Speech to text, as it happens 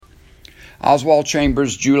Oswald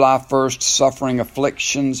Chambers, July 1st, suffering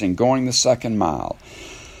afflictions and going the second mile.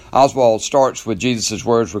 Oswald starts with Jesus'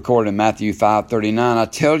 words recorded in Matthew 5:39. I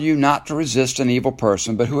tell you not to resist an evil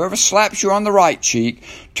person, but whoever slaps you on the right cheek,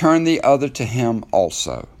 turn the other to him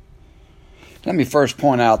also. Let me first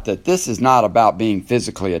point out that this is not about being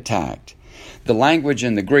physically attacked. The language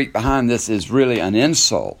in the Greek behind this is really an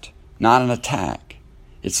insult, not an attack.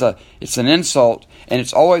 It's an insult, and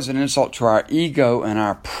it's always an insult to our ego and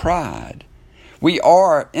our pride. We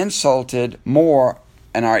are insulted more,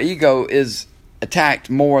 and our ego is attacked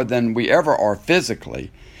more than we ever are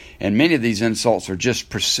physically. And many of these insults are just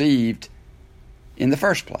perceived in the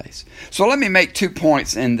first place. So let me make 2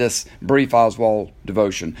 points in this brief Oswald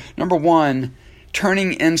devotion. Number 1,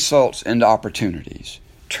 turning insults into opportunities.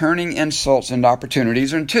 Turning insults into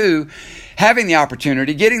opportunities. And 2, having the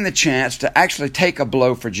opportunity, getting the chance to actually take a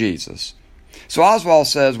blow for Jesus. So Oswald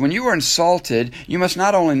says, when you are insulted, you must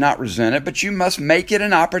not only not resent it, but you must make it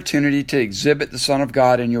an opportunity to exhibit the Son of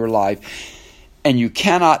God in your life. And you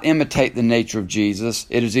cannot imitate the nature of Jesus.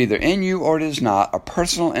 It is either in you or it is not. A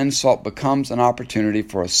personal insult becomes an opportunity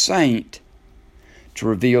for a saint to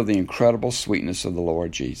reveal the incredible sweetness of the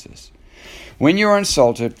Lord Jesus. When you are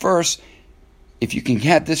insulted, first, if you can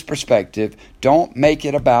have this perspective, don't make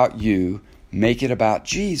it about you, make it about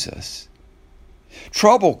Jesus.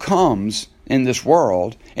 Trouble comes in this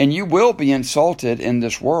world, and you will be insulted in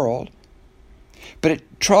this world. But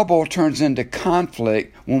trouble turns into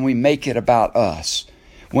conflict when we make it about us.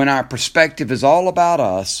 When our perspective is all about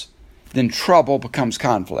us, then trouble becomes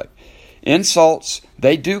conflict. Insults,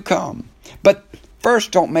 they do come. But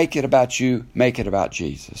first, don't make it about you, make it about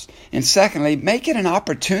Jesus. And secondly, make it an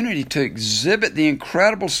opportunity to exhibit the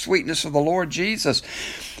incredible sweetness of the Lord Jesus.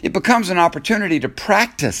 It becomes an opportunity to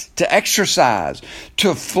practice, to exercise,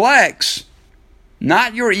 to flex,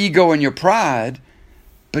 not your ego and your pride,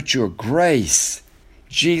 but your grace.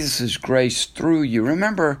 Jesus' grace through you.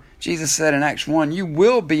 Remember, Jesus said in Acts 1, you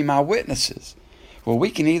will be my witnesses. Well,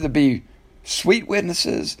 we can either be sweet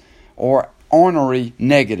witnesses or ornery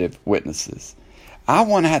negative witnesses. I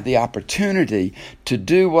want to have the opportunity to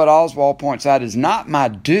do what Oswald points out is not my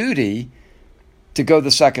duty to go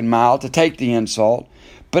the second mile, to take the insult,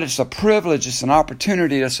 but it's a privilege, it's an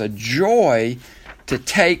opportunity, it's a joy to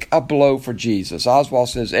take a blow for Jesus. Oswald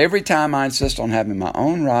says, every time I insist on having my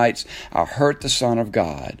own rights, I hurt the Son of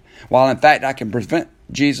God. While in fact I can prevent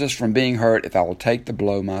Jesus from being hurt if I will take the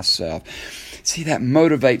blow myself. See, that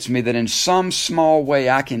motivates me that in some small way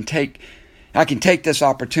I can take this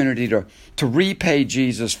opportunity to repay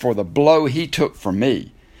Jesus for the blow he took for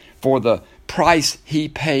me, for the price he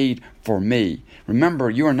paid for me. Remember,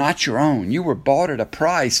 you are not your own. You were bought at a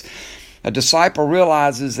price. A disciple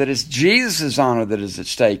realizes that it's Jesus' honor that is at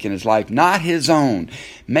stake in his life, not his own.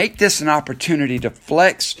 Make this an opportunity to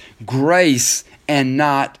flex grace and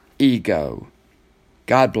not ego.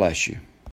 God bless you.